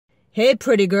Hey,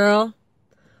 pretty girl.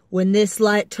 When this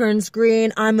light turns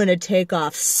green, I'm gonna take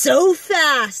off so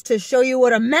fast to show you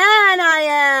what a man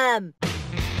I am.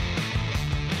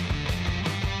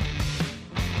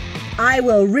 I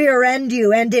will rear end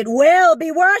you and it will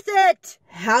be worth it.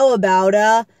 How about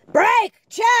a break?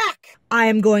 Check. I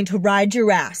am going to ride your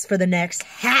ass for the next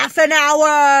half an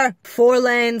hour.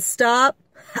 4-lane stop.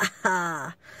 Ha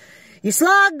ha. You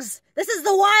slugs, this is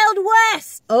the Wild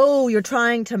West. Oh, you're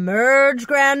trying to merge,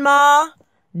 Grandma?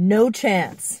 No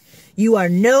chance. You are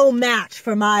no match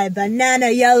for my banana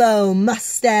yellow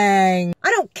Mustang. I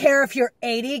don't care if you're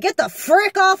 80. Get the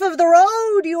frick off of the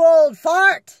road, you old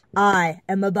fart. I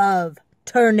am above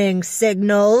turning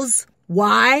signals.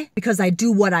 Why? Because I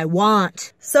do what I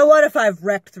want. So what if I've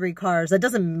wrecked 3 cars? That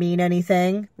doesn't mean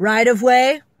anything. Right of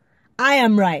way? I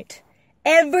am right.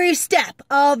 Every step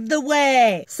of the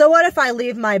way. So what if I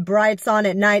leave my brights on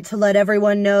at night to let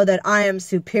everyone know that I am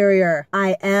superior?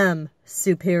 I am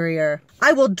superior.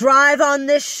 I will drive on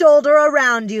this shoulder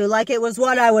around you like it was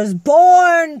what I was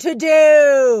born to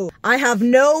do. I have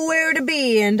nowhere to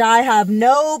be and I have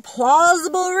no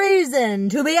plausible reason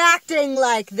to be acting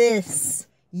like this.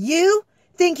 You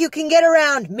think you can get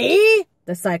around me?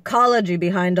 The psychology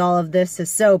behind all of this is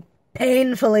so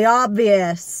painfully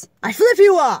obvious. I flip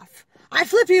you off. I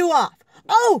flip you off.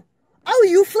 Oh,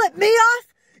 you flip me off?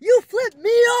 You flip me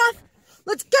off?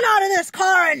 Let's get out of this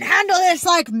car and handle this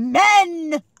like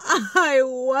men. I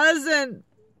wasn't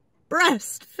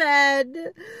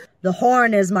breastfed. The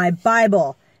horn is my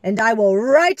Bible, and I will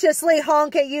righteously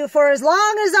honk at you for as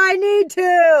long as I need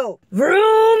to.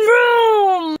 Vroom,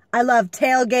 vroom. I love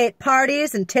tailgate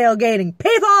parties and tailgating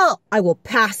people. I will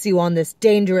pass you on this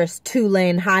dangerous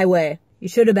 2-lane highway. You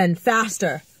should have been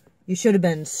faster. You should have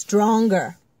been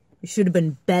stronger. You should have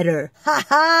been better. Ha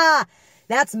ha!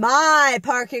 That's my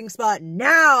parking spot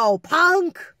now,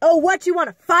 punk! Oh, what, you want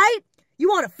to fight? You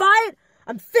want to fight?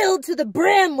 I'm filled to the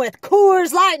brim with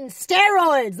Coors Light and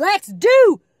steroids. Let's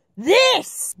do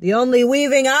this! The only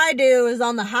weaving I do is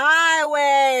on the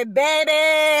highway,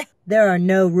 baby! There are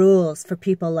no rules for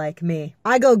people like me.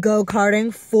 I go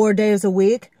go-karting 4 days a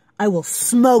week. I will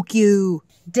smoke you.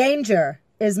 Danger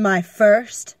is my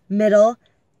first, middle,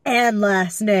 and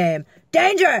last name.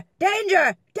 Danger!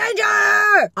 Danger!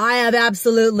 Danger! I have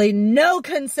absolutely no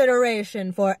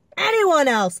consideration for anyone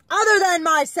else other than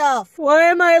myself. Why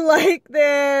am I like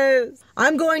this?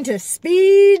 I'm going to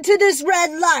speed to this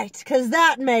red light, 'cause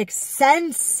that makes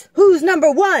sense. Who's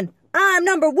number 1? I'm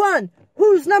number 1.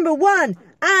 Who's number 1?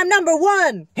 I'm number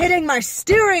 1. Hitting my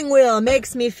steering wheel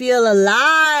makes me feel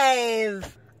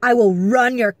alive. I will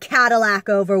run your Cadillac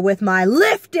over with my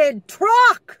lifted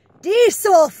truck.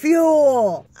 Diesel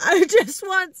fuel! I just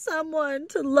want someone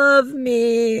to love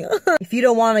me. If you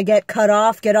don't want to get cut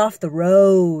off, get off the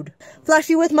road.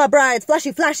 Flashy with my brides,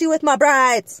 flashy, flashy with my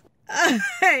brides.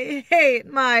 I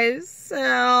hate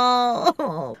myself.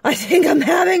 I think I'm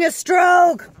having a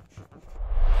stroke.